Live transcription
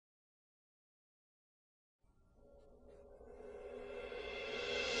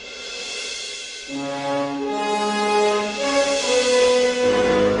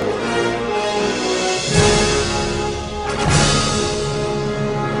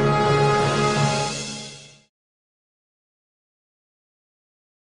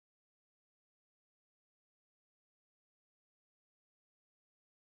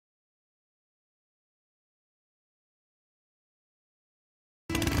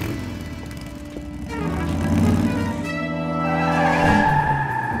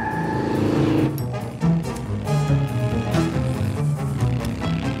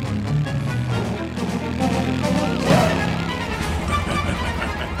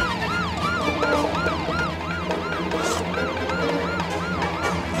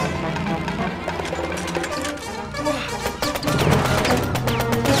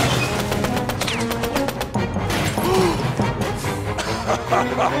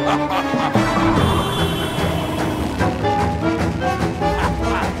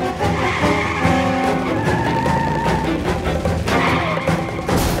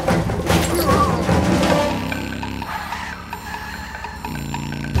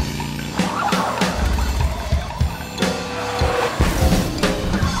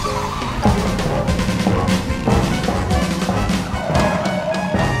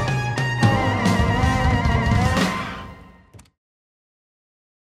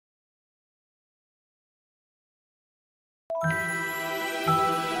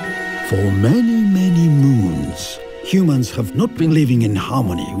For many, many moons, humans have not been living in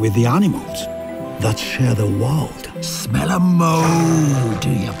harmony with the animals that share the world. Smell a moo, do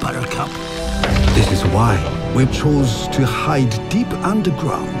you, Buttercup? This is why we chose to hide deep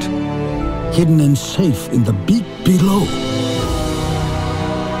underground, hidden and safe in the deep below.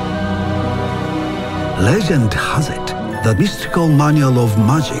 Legend has it, the mystical manual of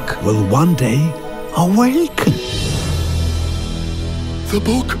magic will one day awaken. The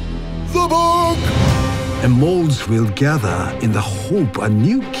book! The book! Emeralds will gather in the hope a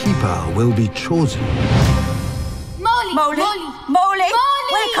new keeper will be chosen. Molly! Molly! Molly!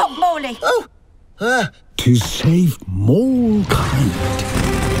 Wake up, Molly! Oh! To save mole kind.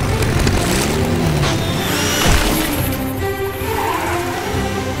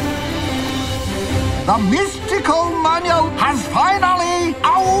 The mystical manual has finally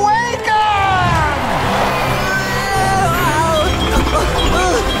awakened!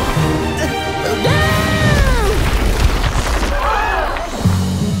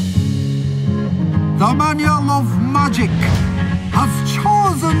 The manual of magic has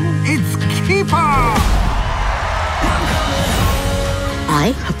chosen its keeper!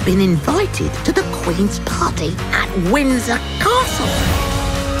 I have been invited to the Queen's party at Windsor Castle.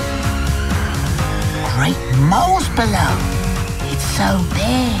 Great moles below. It's so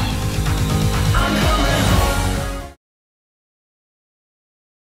big.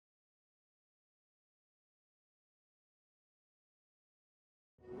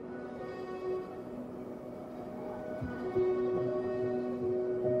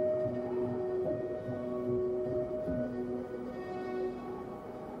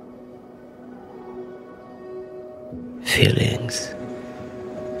 Feelings.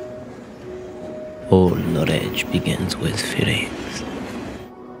 All knowledge begins with feelings.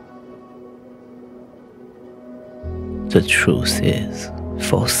 The truth is,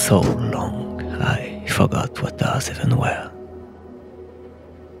 for so long, I forgot what does even were.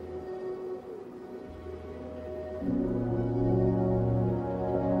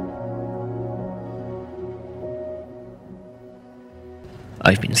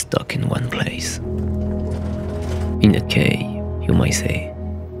 I've been stuck in one place. In a cave, you might say.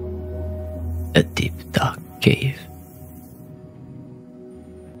 A deep, dark cave.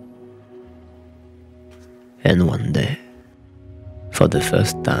 And one day, for the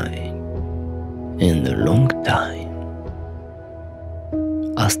first time in a long time,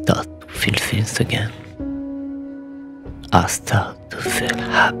 I start to feel things again. I start to feel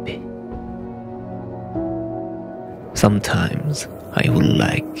happy. Sometimes I would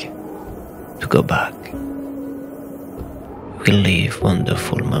like to go back. We live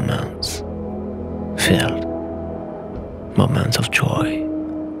wonderful moments, filled moments of joy,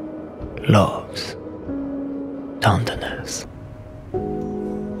 loves, tenderness.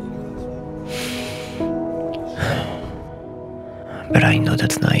 But I know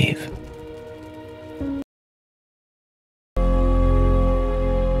that's naive.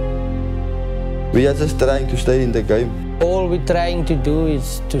 We are just trying to stay in the game. All we're trying to do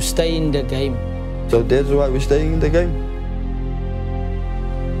is to stay in the game. So that's why we're staying in the game.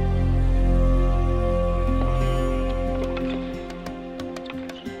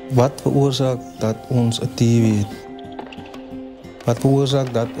 Wat veroorzaakt dat ons een TV heeft? Wat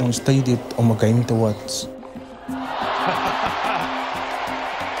veroorzaakt dat ons tijd heeft om een game te watchen?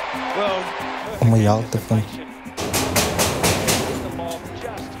 Om een jaal te vinden.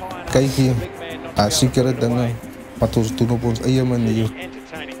 Kijk hier, zekere dingen wat we doen op onze eigen manier.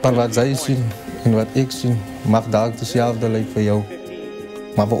 Maar wat zij zien en wat ik zie, mag dadelijk dezelfde lijken voor jou.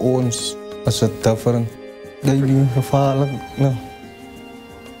 Maar voor ons is het different. Jullie gevaarlijk. Nou.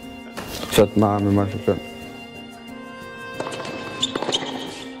 Zat maar met mij. Dat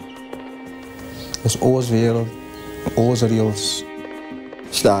is onze wereld, onze regels.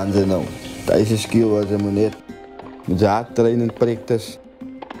 Staan ze nou? Deze skill was ze maar net. Met zijn hard trainen practice.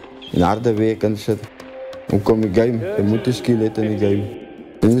 In harde weken zitten. Hoe kom je game? Je moet de skill hebben in de game.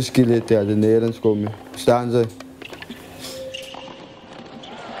 In de skill hebben, ja, de nergens komen. Staan ze?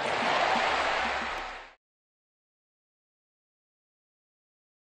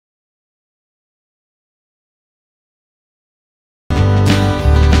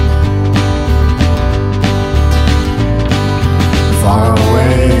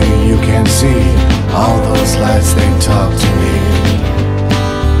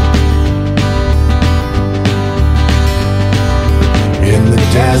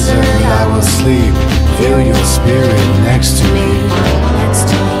 sleep, feel your spirit next to me.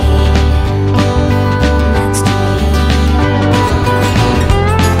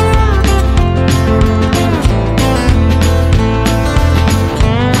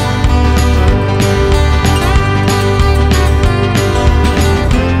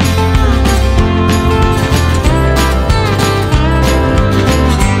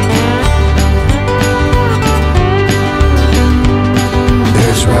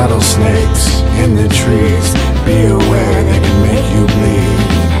 Rattlesnakes in the trees, be aware they can make you bleed.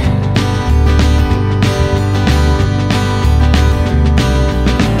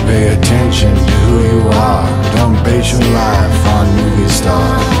 Pay attention to who you are, don't base your life on movie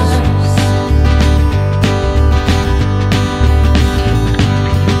stars.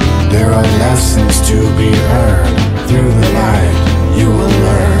 There are lessons to be earned, through the light you will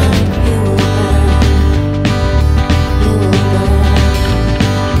learn.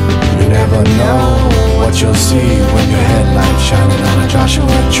 Never know what you'll see when your headlights shining on a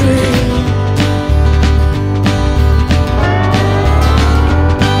Joshua tree.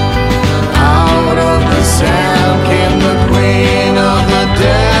 Out of the sand came the queen of the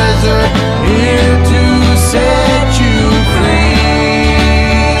desert, here to set you free.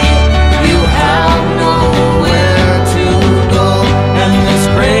 You have nowhere to go, and this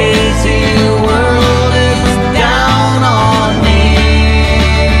crazy world is down on me.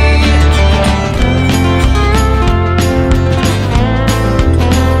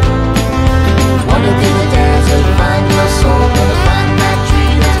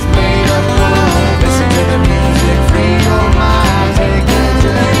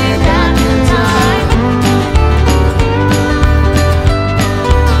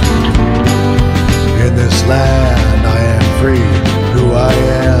 Land, I am free. Who I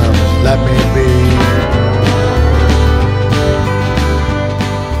am, let me be.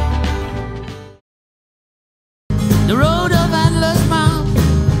 The road of endless miles,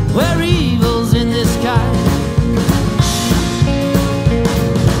 where evil's in the sky.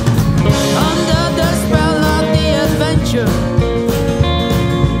 Under the spell of the adventure,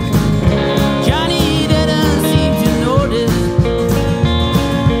 Johnny didn't seem to notice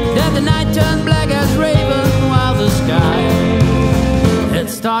that the night turned black as raven, while the sky had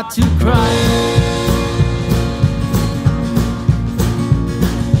started to cry.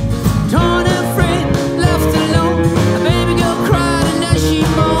 Torn and frayed, left alone, a baby girl cried and then she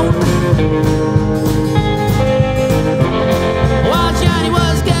moaned. While Johnny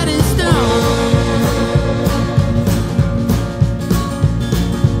was getting stoned,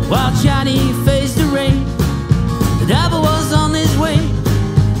 while Johnny faced the rain, the devil was on his way.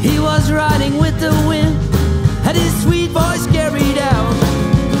 He was riding with the wind, had his sweet voice carried out.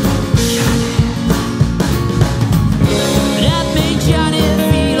 That made Johnny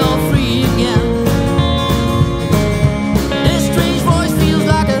feel all free again. This strange voice feels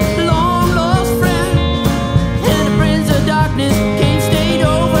like a long lost friend, and the prince of darkness came, stayed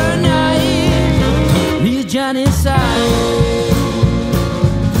overnight near Johnny's side.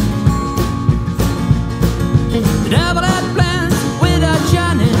 The devil had plans without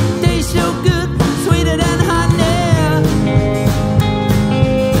Johnny, they so good, sweeter than honey.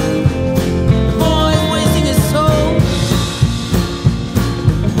 The boy is wasting his soul.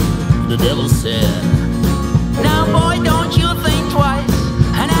 The devil said, now boy, don't you think twice,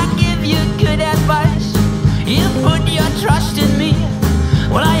 and I give you good advice. You put your trust in me,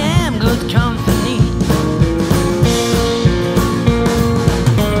 well I am good company.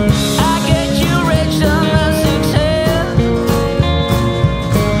 I get you rich and success,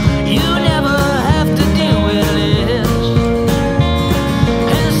 you never have to deal with this.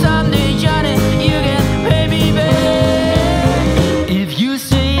 And someday Johnny, you can pay me back if you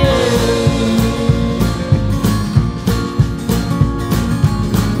say yes.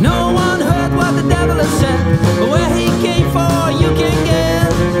 No one heard what the devil had said, but where he came for you can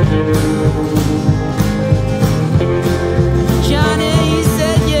get. Johnny, he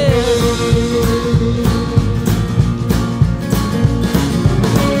said yes.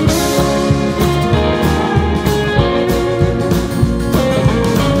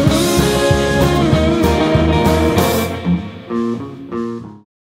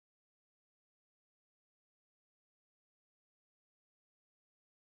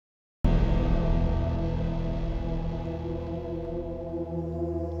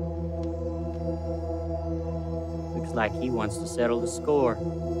 Looks like he wants to settle the score.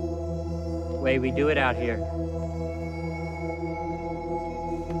 The way we do it out here.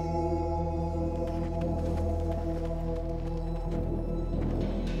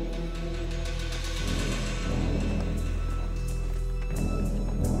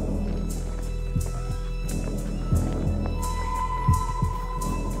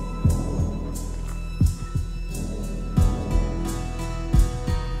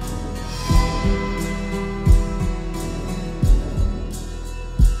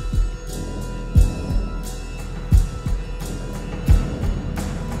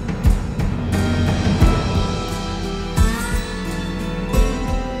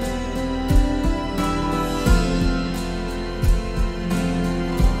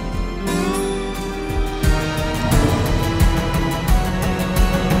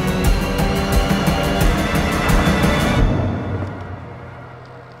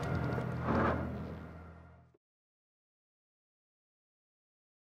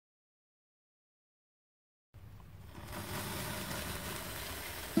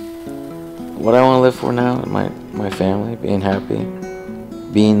 what I want to live for now, my family, being happy,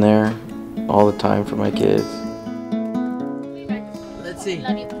 being there all the time for my kids. Let's see.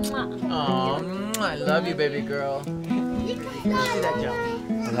 Oh, I love you, baby girl. See that jump.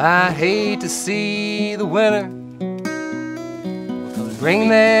 Well, I hate to see the winter bring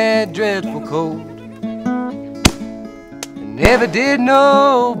that dreadful cold. And never did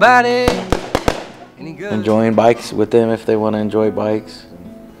nobody any good. Enjoying bikes with them if they want to enjoy bikes.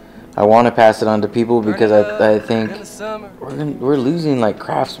 I want to pass it on to people because I think we're losing like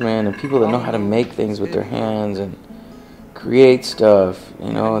craftsmen and people that know how to make things with their hands and create stuff,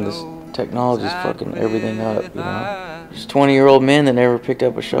 you know, and this technology is fucking everything up, you know. There's 20-year-old men that never picked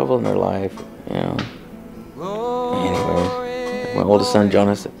up a shovel in their life, you know. Anyway, my oldest son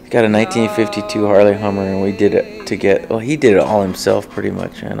Jonas got a 1952 Harley Hummer, and we did it to get, well, he did it all himself pretty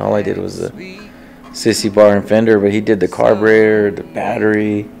much, and all I did was the sissy bar and fender, but he did the carburetor, the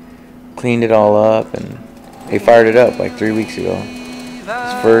battery, cleaned it all up, and he fired it up like 3 weeks ago.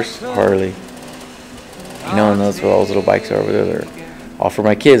 His first Harley. You know, and that's what all those little bikes are over there. They're all for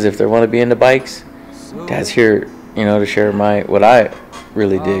my kids if they want to be into bikes. Dad's here, you know, to share what I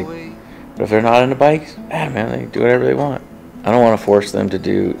really dig. But if they're not into bikes, man, they do whatever they want. I don't want to force them to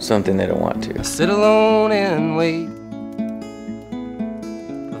do something they don't want to. I sit alone and wait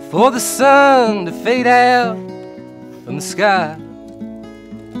for the sun to fade out from the sky.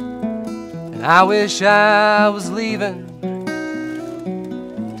 And I wish I was leaving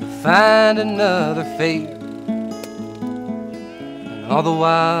to find another fate, and all the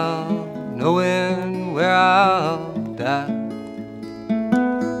while knowing where I'll die.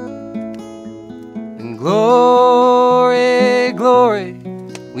 And glory, glory,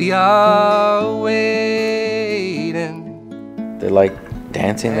 we are waiting. They like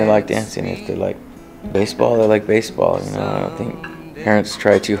dancing, they like dancing. If they like baseball, they like baseball. You know, I don't think parents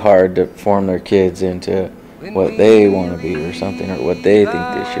try too hard to form their kids into what they want to be or something, or what they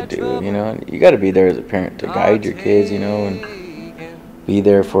think they should do, you know. And you got to be there as a parent to guide your kids, you know, and be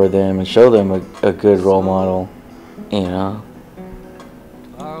there for them and show them a good role model, you know.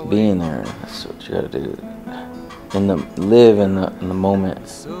 Being there, that's what you got to do. Live in the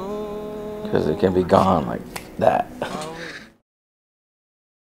moment, because it can be gone like that.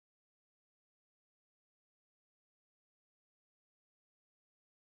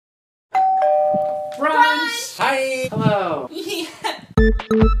 Brunch! Hi! Hello!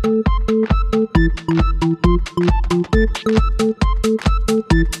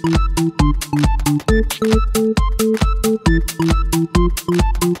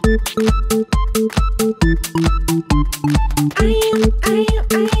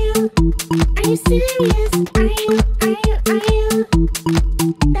 Are you serious? Are you?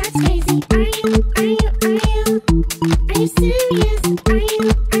 That's crazy. Are you serious? Are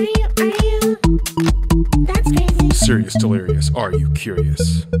you? That's crazy. Serious, delirious, are you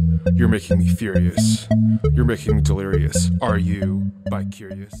curious? You're making me furious. You're making me delirious. Are you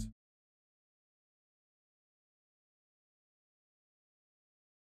bi-curious?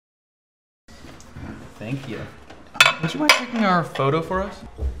 Thank you. Would you mind taking our photo for us?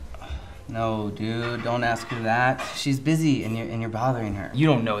 No, dude, don't ask her that. She's busy and you're bothering her. You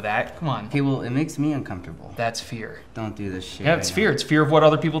don't know that. Come on. Okay, well, it makes me uncomfortable. That's fear. Don't do this shit. Yeah, it's fear. It's fear of what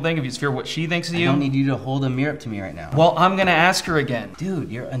other people think of you. It's fear of what she thinks of you. I don't need you to hold a mirror up to me right now. Well, I'm gonna ask her again.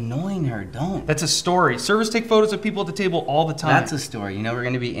 Dude, you're annoying her. Don't. That's a story. Servers take photos of people at the table all the time. That's a story. You know, we're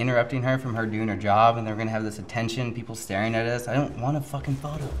gonna be interrupting her from her doing her job, and they're gonna have this attention, people staring at us. I don't want a fucking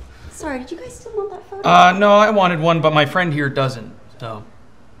photo. Sorry, did you guys still want that photo? No, I wanted one, but my friend here doesn't, so.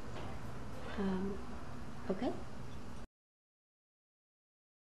 Okay.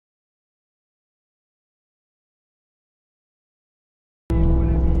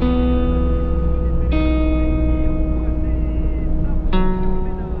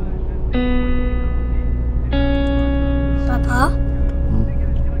 Papa,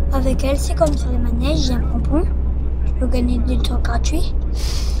 avec elle, c'est comme sur les manèges, j'ai un pompon. Je peux gagner des trucs gratuits.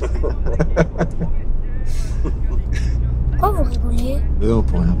 Pourquoi vous rigolez? Non,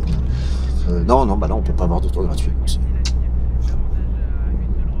 pour rien. Non, bah là, on peut pas avoir de tour gratuit.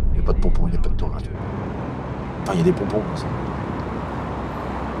 Il n'y a pas de pompons, il n'y a pas de tour gratuit. Enfin, il y a des pompons, comme ça.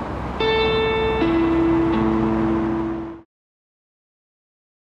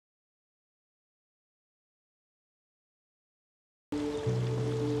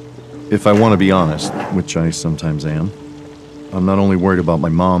 If I want to be honest, which I sometimes am, I'm not only worried about my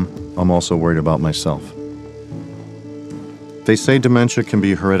mom, I'm also worried about myself. They say dementia can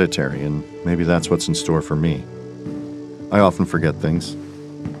be hereditary, and maybe that's what's in store for me. I often forget things.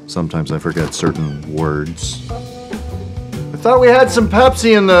 Sometimes I forget certain words. I thought we had some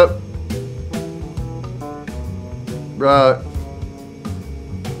Pepsi in the...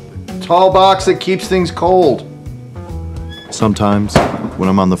 tall box that keeps things cold. Sometimes, when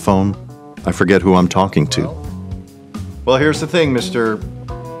I'm on the phone, I forget who I'm talking to. Well, here's the thing, Mr.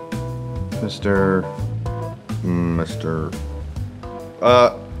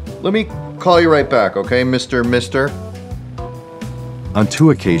 Let me call you right back, okay, Mr. On 2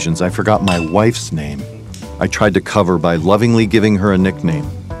 occasions, I forgot my wife's name. I tried to cover by lovingly giving her a nickname.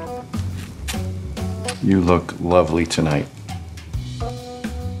 You look lovely tonight.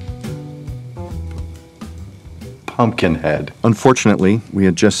 Pumpkinhead. Unfortunately, we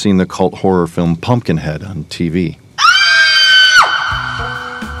had just seen the cult horror film Pumpkinhead on TV.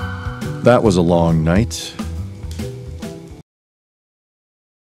 That was a long night.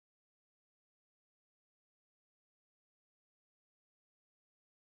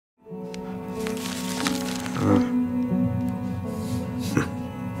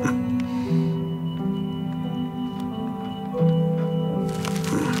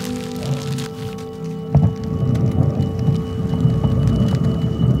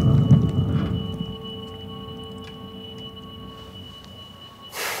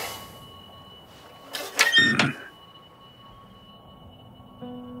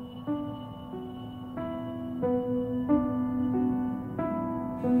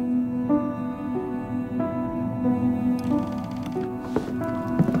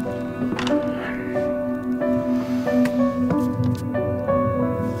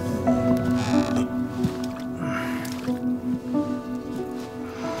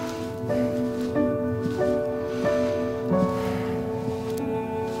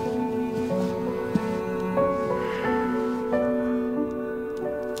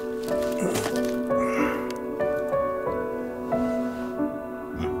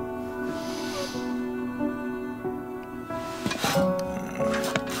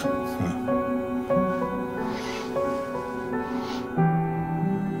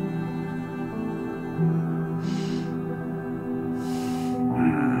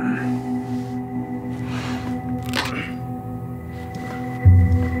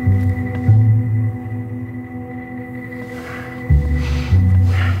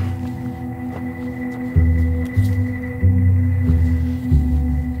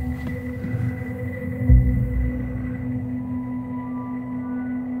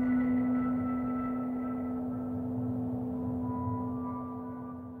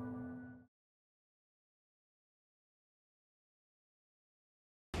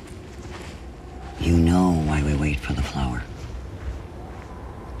 You know why we wait for the flower.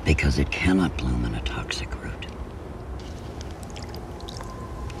 Because it cannot bloom in a toxic root.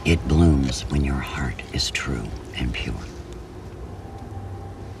 It blooms when your heart is true and pure.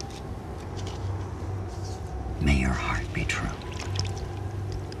 May your heart be true.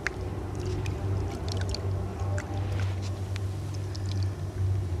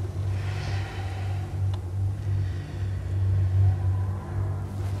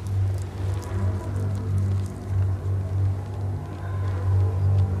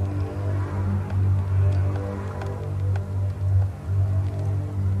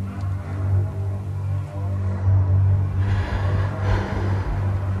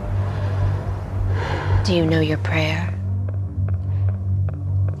 Do you know your prayer?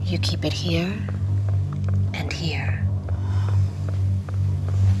 You keep it here and here.